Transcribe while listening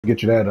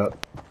Get your dad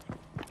up.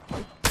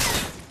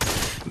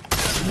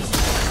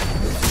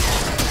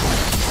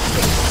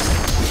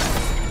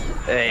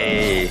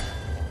 Hey.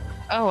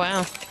 Oh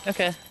wow.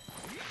 Okay.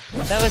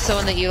 That was the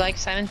one that you liked,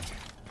 Simon?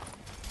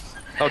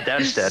 Oh,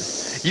 Dad's dead.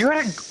 You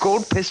had a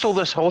gold pistol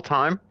this whole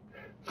time?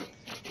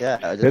 Yeah,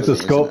 I just It's a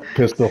wasn't scope using it.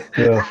 pistol.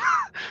 Yeah.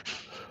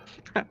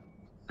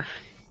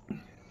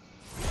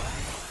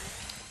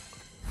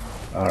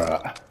 All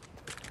right.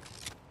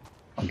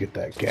 I'll get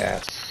that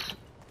gas.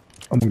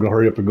 I'm gonna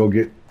hurry up and go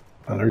get.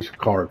 Oh, there's a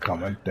car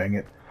coming. Dang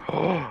it.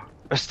 Oh,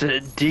 that's the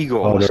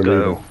Deagle. Oh, Let's they're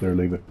go. leaving. They're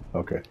leaving.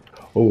 Okay.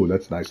 Oh,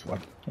 that's a nice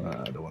one.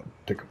 I don't want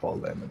to take a fall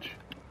damage.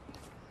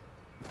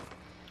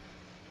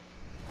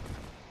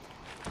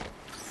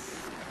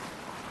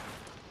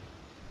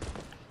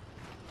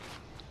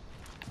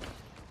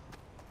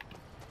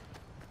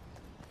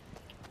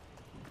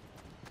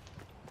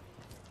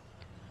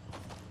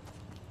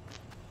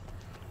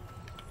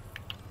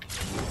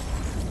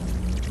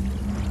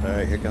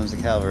 Alright, here comes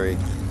the cavalry.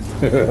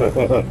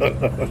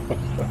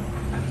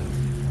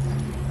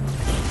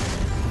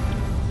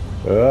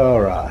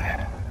 All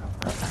right.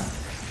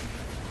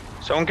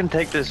 Someone can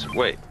take this.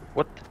 Wait,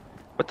 what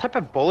type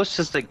of bullets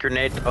is the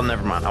grenade? Oh,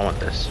 never mind. I want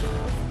this.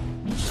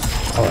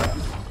 All right.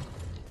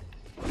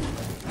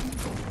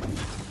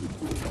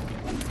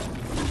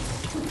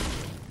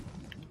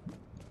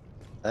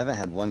 I haven't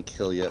had one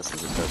kill yet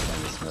since we started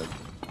playing this mode.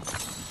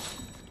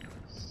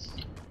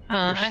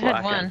 I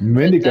had one.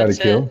 Mindy but got a that's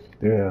kill.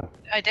 it. Yeah.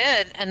 I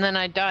did, and then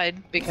I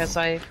died because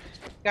I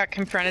got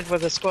confronted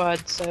with a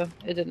squad, so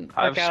it didn't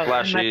I work have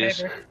out in my splashies.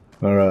 favor.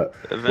 All right.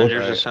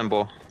 Avengers Right.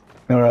 assemble.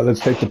 All right. Let's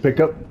take the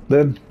pickup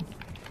then,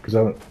 because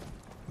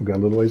we got a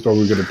little ways. Or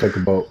we're gonna take a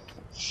boat.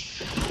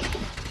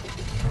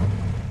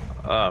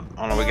 Oh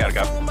no, we gotta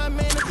go.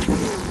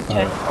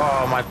 Okay.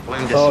 Oh, my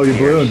balloon disappeared. Oh, your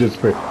balloon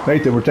disappeared.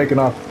 Nathan, we're taking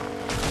off.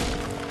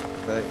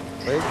 Right,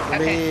 wait for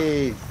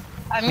Okay. me!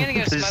 I'm gonna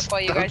go Just smoke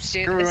while you stop guys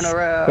do screwing this.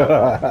 around.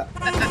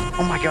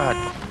 Oh my god.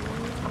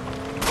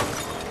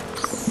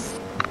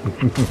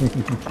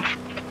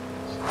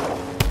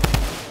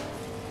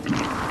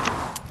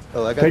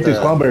 Oh, I got Take these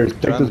clownberries.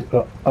 Take drum.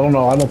 this. I don't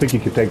know. I don't think you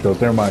can take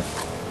those. Never mind.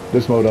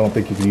 This mode, I don't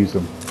think you can use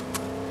them.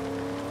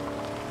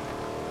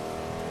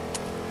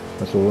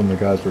 That's what one of the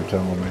guys were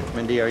telling me.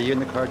 Mindy, are you in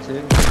the car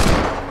too?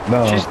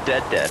 No, She's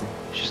dead.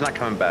 She's not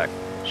coming back.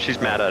 She's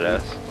mad at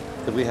us.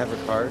 Did we have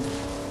her card?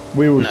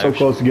 we were No, so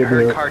close to getting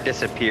her there. car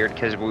disappeared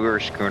because we were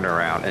screwing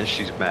around, and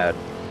she's mad.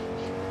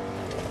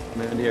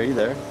 Mindy, are you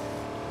there?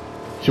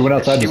 She went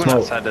outside she to went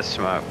smoke. outside to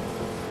smoke.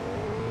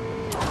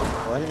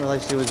 Oh, I didn't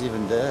realize she was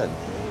even dead.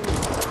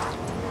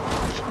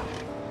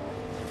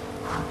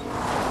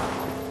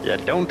 Yeah,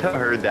 don't tell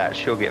her that.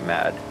 She'll get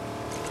mad.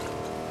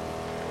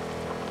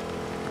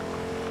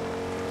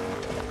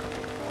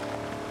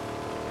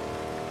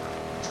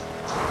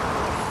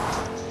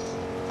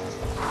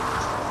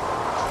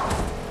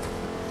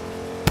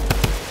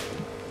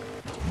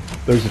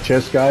 There's a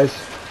chest, guys.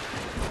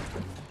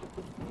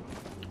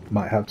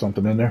 Might have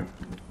something in there.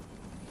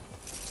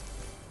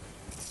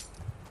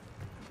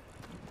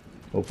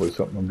 Hopefully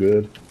something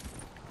good.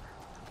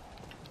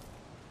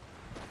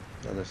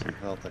 Oh, there's some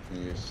health I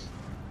can use.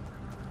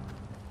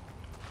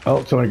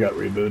 Oh, somebody got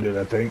rebooted,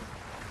 I think.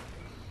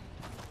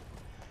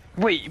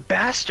 Wait, you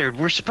bastard!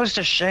 We're supposed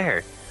to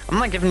share. I'm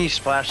not giving you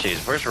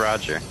splashies. Where's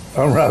Roger?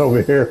 I'm right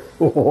over here.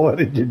 What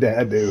did your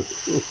dad do?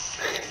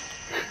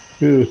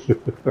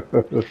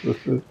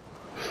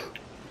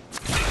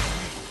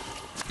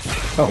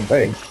 Oh,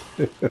 thanks.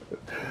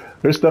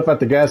 There's stuff at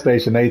the gas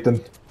station, Nathan.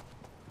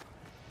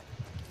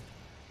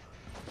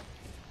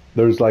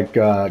 There's like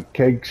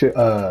kegs.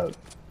 Yeah,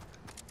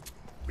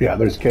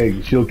 there's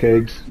kegs, shield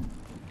kegs.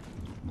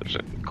 There's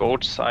a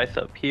gold scythe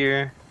up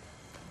here.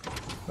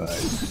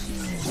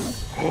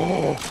 Nice.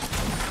 Oh,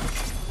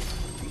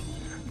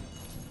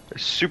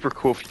 it's super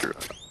cool if you're.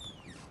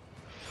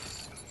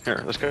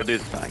 Here, let's go do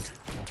the thing.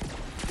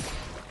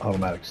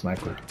 Automatic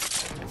sniper.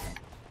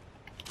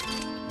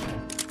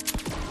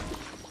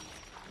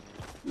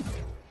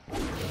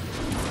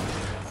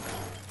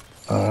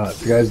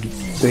 If you guys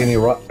see any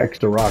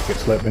extra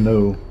rockets, let me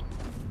know.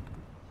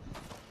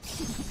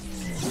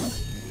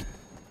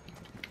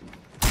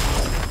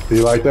 Do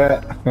you like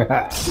that?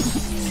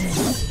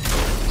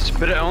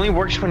 But it only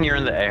works when you're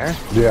in the air.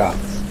 Yeah.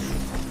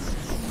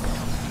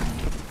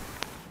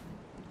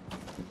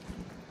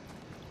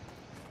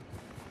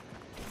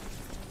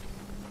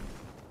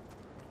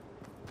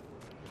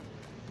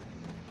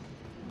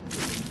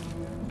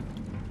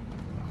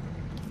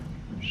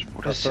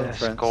 What is this?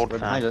 Friends, Gold we're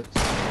behind found. it.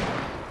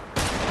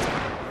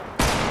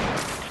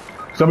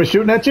 Somebody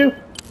shooting at you?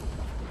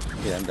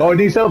 Yeah, I'm Oh, done.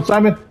 he needs help,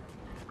 Simon.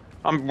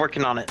 I'm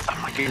working on it. Oh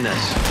my goodness.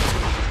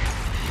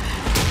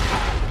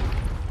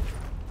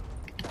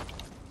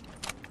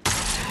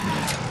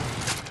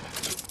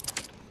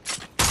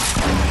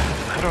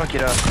 How do I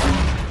get up?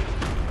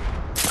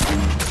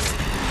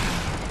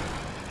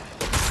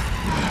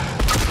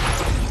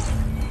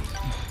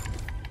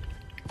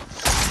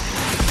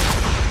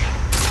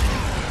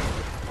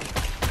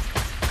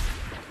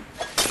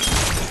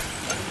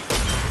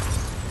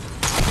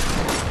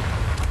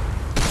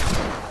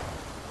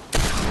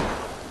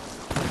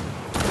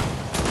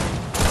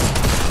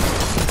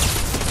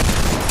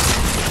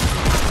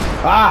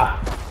 Ah!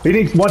 He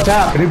needs one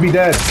tap and he'd be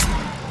dead.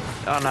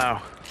 Oh no.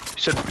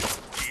 So,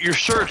 you're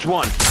sure it's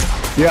one?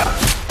 Yeah.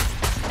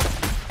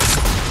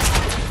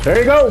 There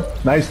you go.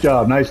 Nice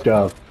job. Nice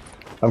job.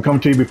 I'm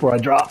coming to you before I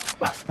drop.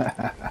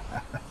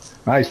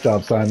 Nice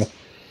job, Simon.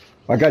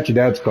 I got your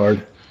dad's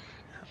card.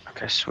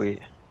 Okay, sweet.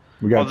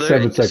 We got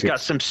 7 seconds. It's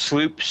got some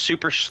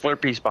super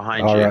slurpees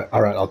behind All you.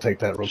 right. I'll take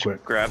that real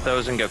quick. Grab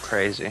those and go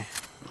crazy.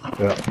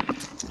 Yeah.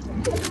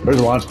 There's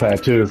a launch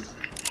pad too.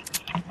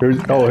 Here's.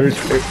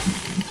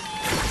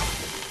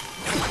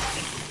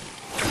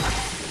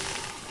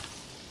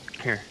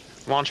 Here,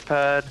 launch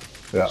pad.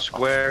 Yeah.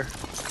 Square.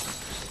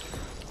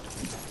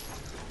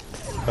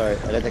 Alright,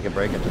 I gotta take a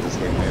break after this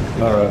game here.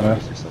 Alright, man.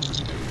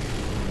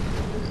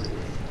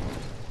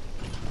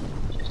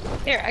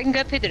 Here, I can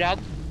go feed the dog.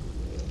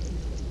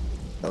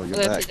 Oh, you're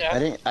Go back. feed the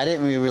dog. I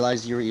didn't even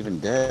realize you were even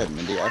dead,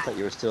 Mindy. I thought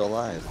you were still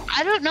alive.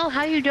 I don't know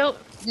how you don't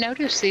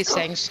notice these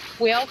things.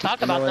 We all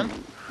talk about them.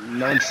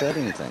 No one said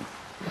anything.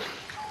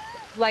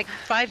 Like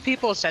 5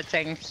 people said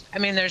things. I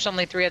mean, there's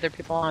only 3 other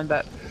people on,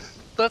 but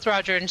both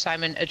Roger and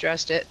Simon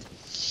addressed it.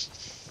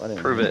 I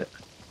didn't Prove know. it.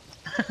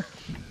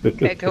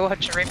 Okay, go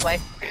watch the replay.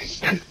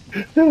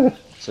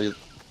 So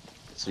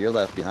you're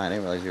left behind. I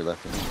didn't realize you were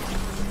left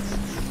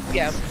behind.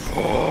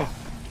 Yeah.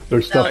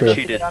 There's stuff I here.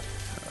 cheated.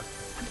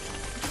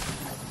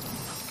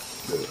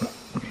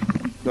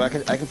 No, I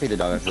can feed the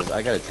dog after this.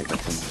 I gotta take my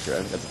temperature.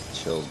 I've got the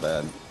chills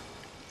bad.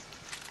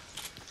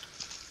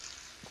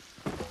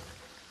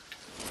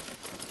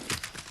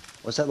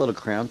 What's that little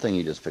crown thing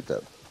you just picked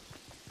up?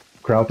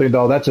 Crown thing,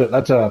 dog.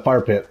 That's a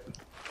fire pit.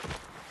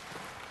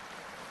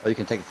 Oh, you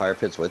can take fire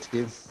pits with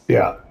you?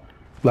 Yeah,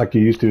 like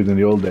you used to in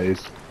the old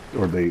days,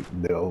 or the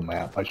old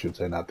map, I should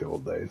say, not the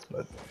old days,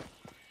 but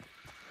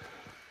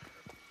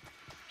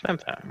Same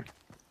thing.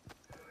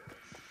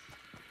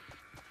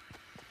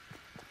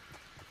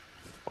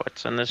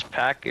 What's in this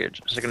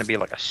package? Is it gonna be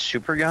like a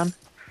super gun?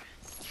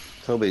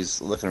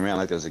 Toby's looking around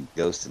like there's a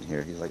ghost in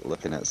here. He's like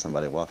looking at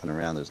somebody walking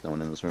around. There's no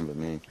one in this room but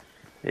me.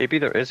 Maybe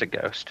there is a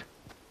ghost.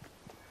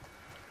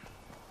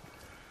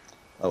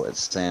 Oh,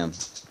 it's Sam.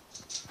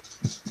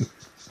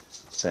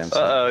 Sam's.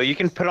 Uh oh, you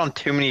can put on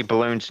too many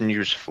balloons and you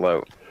just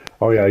float.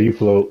 oh yeah, you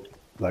float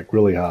like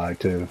really high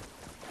too.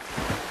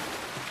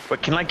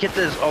 But can I get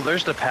this? Oh,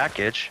 there's the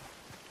package.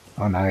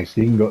 Oh, nice.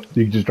 You can go.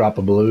 You can just drop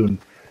a balloon.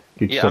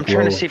 Get Yeah, I'm yourself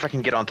trying to low. see if I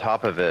can get on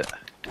top of it.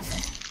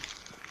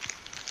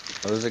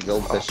 Oh, there's a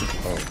goldfish.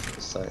 Oh,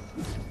 this side.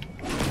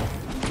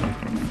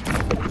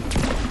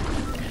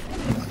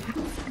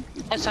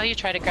 I saw you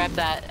try to grab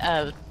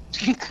that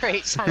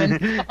crate, Simon.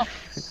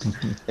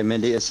 Hey,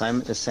 Mindy, is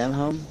Sam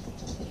home?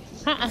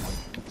 Uh-uh.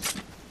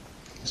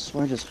 I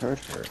swear I just heard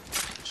her.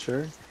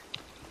 Sure?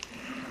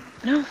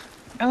 No,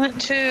 I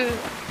went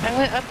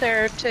up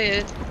there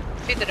to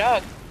feed the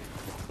dog.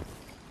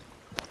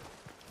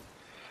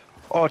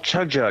 Oh,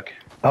 chug jug.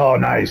 Oh,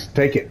 nice.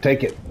 Take it.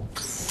 Take it.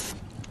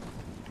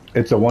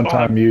 It's a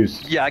one-time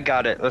use. Yeah, I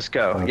got it. Let's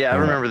go. Okay. Yeah, I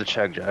remember the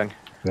chug jug.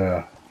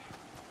 Yeah.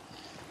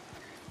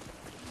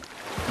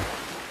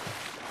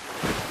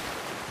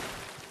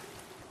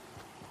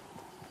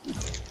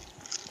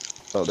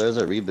 Oh, there's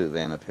a reboot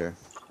van up here.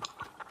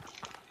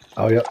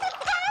 Oh, yep.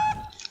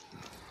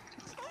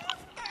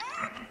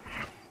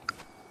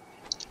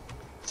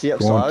 See, so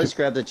Going I always to-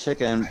 grab the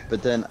chicken,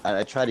 but then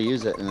I try to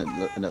use it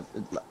and,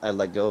 I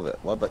let go of it.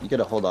 What? But you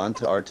gotta hold on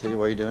to R2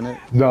 while you're doing it.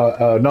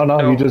 No, no.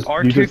 No, You just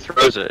R2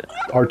 throws it.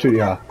 R2.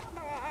 Yeah.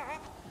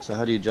 So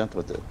how do you jump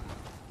with it?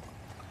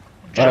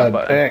 Jump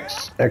button.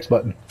 X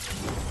button.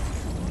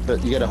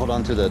 But you gotta hold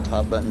on to the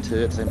top button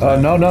too at the same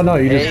time. No.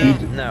 You just. Hey,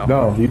 You, no.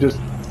 No, you just.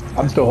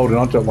 I'm still holding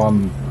on to it while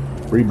I'm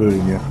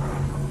rebooting you.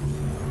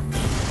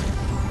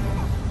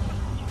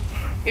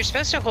 You're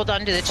supposed to hold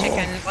on to the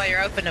chicken while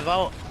you're open a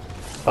vault.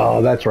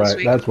 Oh, that's right.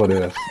 Sweet. That's what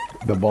it is.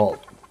 The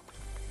vault.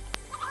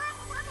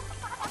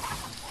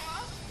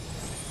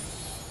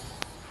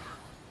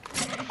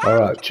 All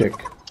right, chick.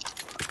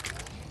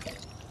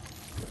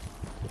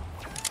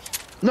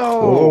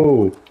 No!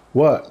 Oh,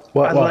 what?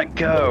 I let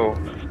go.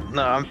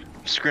 No, I'm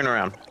screwing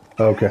around.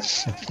 Okay.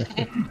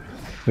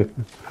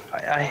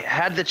 I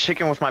had the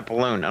chicken with my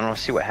balloon. I want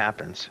to see what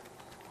happens.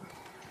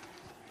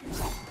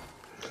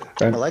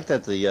 I like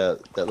that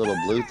that little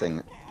blue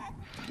thing.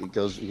 It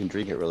goes. You can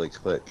drink it really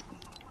quick.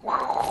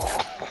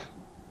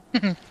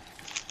 You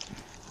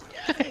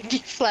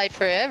fly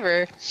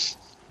forever.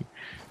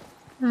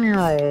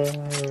 I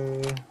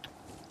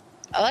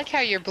like how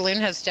your balloon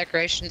has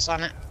decorations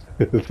on it.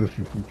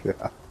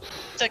 Yeah.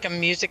 It's like a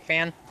music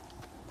fan.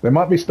 There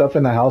might be stuff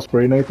in the house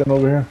for you, Nathan,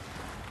 over here.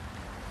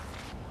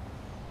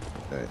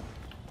 Okay.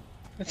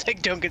 It's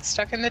like, don't get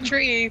stuck in the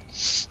tree.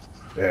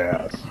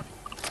 Yes.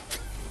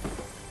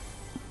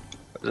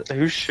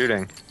 Who's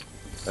shooting?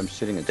 I'm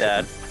shooting a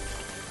Dad. chicken.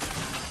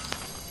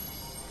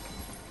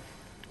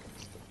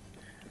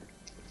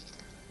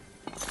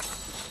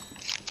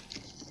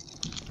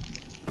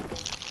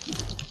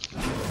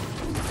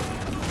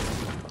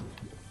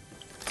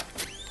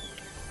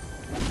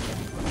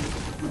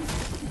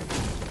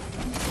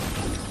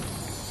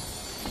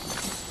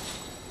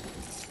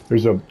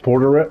 There's a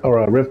porter or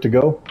a rift to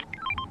go.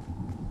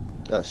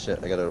 Oh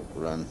shit! I gotta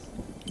run.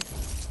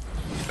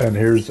 And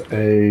here's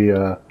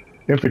a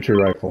infantry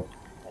rifle.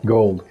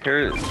 Gold.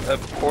 Here's a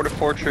porta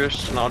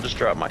fortress, and I'll just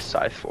drop my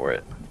scythe for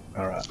it.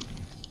 All right.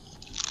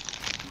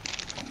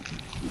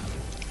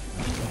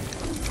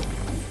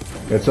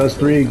 It's us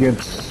three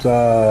against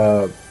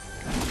 4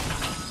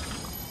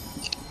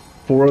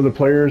 other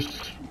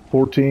players,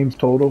 4 teams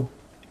total.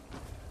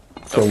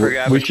 So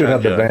we should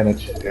have the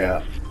advantage.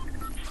 Yeah.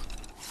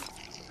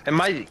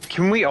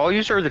 Can we all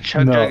use it, or the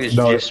chug jug is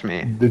just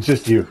me? It's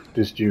just you.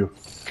 Just you.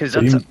 Because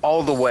that's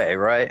all the way,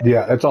 right?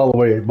 Yeah, that's all the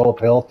way. Both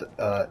health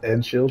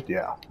and shield.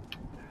 Yeah.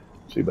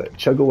 See, but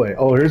chug away.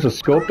 Oh, here's a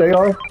scoped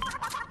AR.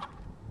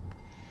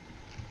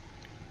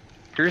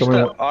 Here's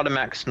the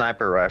automatic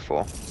sniper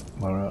rifle.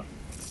 All right.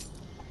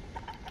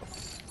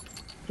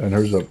 And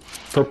here's a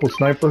purple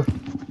sniper,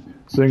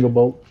 single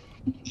bolt.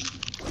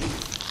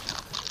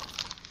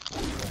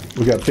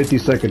 We got 50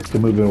 seconds to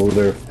move in over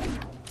there.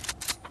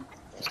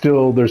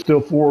 There's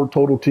still 4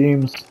 total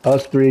teams.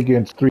 Us 3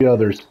 against 3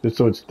 others.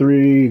 So it's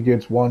 3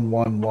 against 1,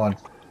 1, 1.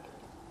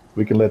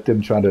 We can let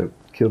them try to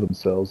kill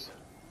themselves.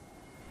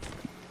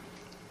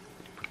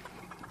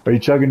 Are you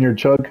chugging your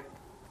chug?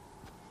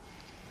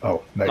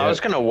 Oh, not yet. I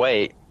was gonna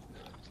wait.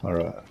 All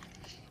right.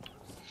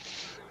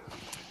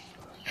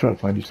 Try to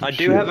find you some. I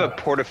do have a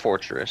porta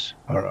fortress.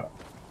 All right.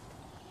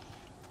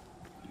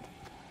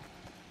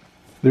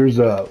 There's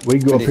a. We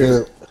can go up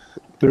here.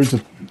 There's a.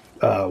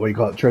 What do you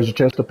call it? Treasure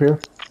chest up here.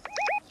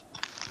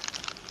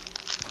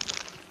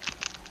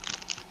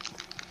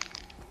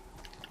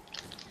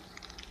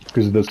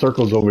 Because the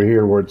circle's over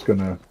here where it's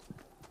gonna.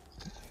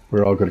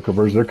 We're all gonna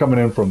converge. They're coming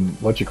in from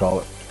what you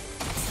call it.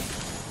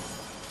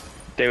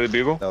 Daily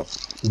Bugle? Oh.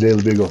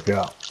 Daily Beagle.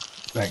 Yeah.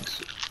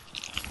 Thanks.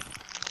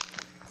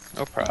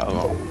 No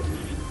problem.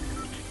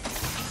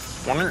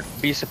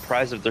 Wouldn't be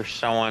surprised if there's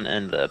someone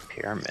in the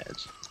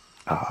pyramids.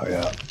 Oh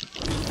yeah.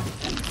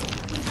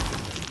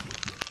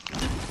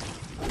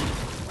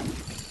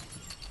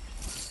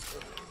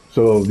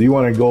 So do you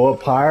want to go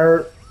up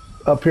higher,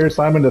 up here,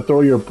 Simon, to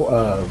throw your?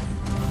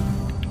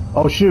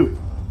 Oh shoot!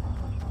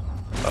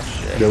 Oh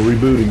shit! They're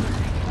rebooting.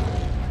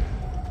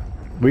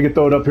 We can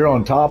throw it up here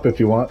on top if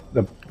you want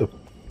the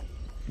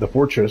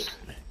fortress.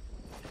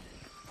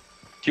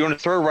 Do you want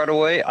to throw it right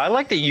away? I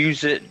like to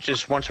use it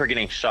just once we're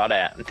getting shot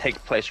at and take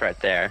place right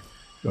there.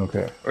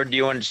 Okay. Or do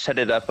you want to set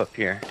it up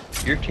here?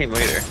 You're team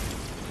leader.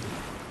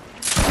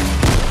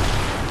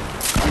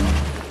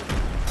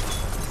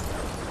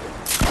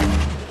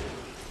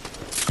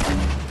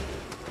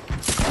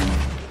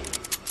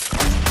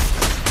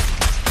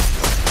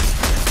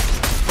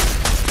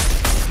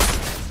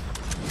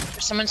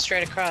 There's someone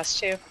straight across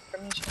too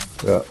from you.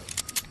 Yeah.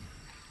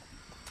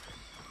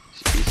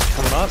 He's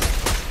coming up.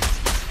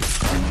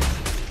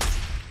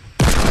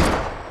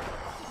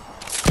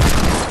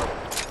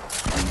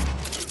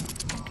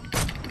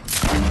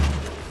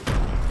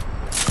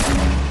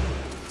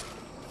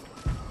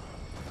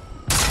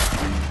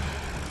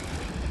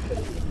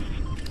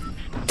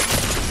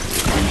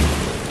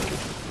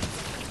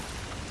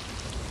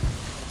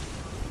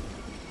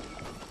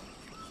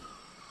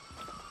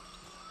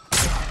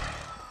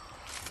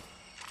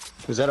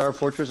 Was that our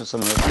fortress or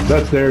someone else's?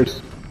 That's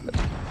theirs.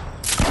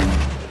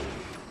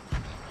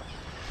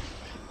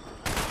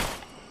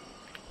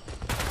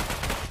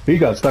 He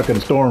got stuck in a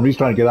storm. He's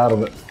trying to get out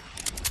of it.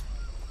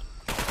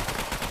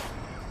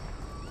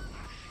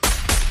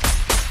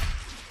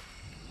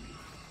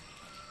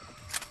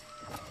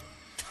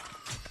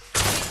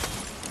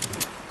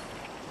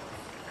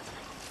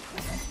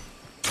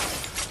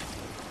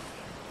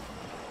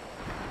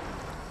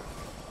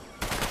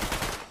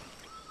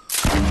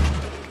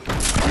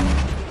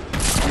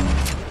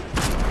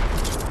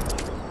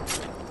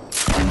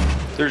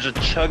 There's a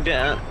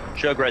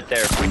jug right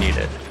there if we need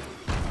it.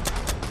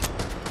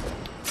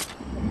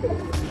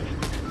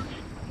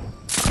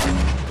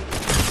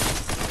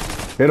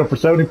 Hit him for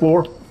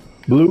 74.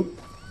 Blue.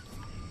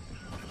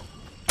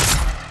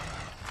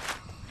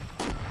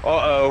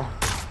 Uh-oh.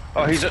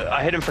 Oh,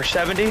 I hit him for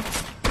 70.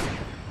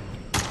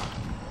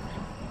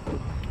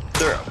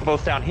 They're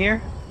both down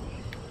here.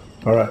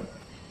 All right.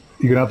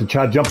 You're going to have to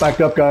try to jump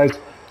back up, guys. You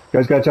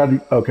guys got to try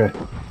to... Okay.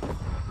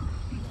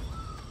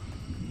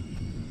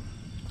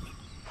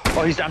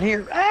 Oh, he's down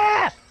here.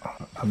 Ah!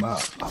 I'm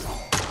out.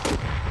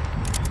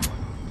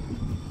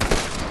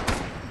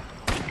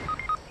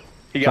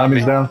 He got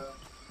Simon's me. down.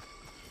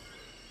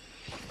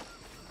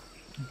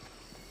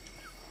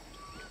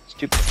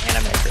 Stupid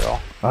anime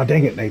girl. Oh,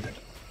 dang it, Nathan.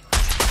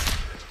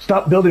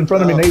 Stop building in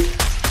front of me, Nate.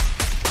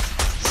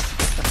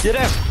 Get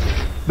him.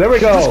 There we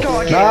go. Let's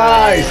go.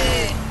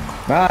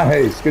 Nice.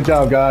 Nice. Good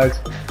job, guys.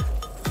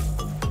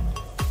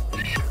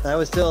 I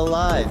was still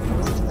alive.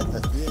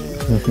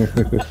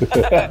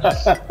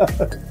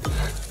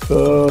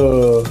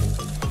 Oh.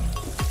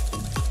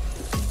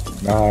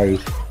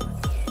 Nice.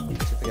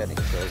 I got any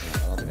controls?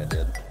 I don't think I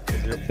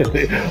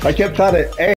did. I kept trying to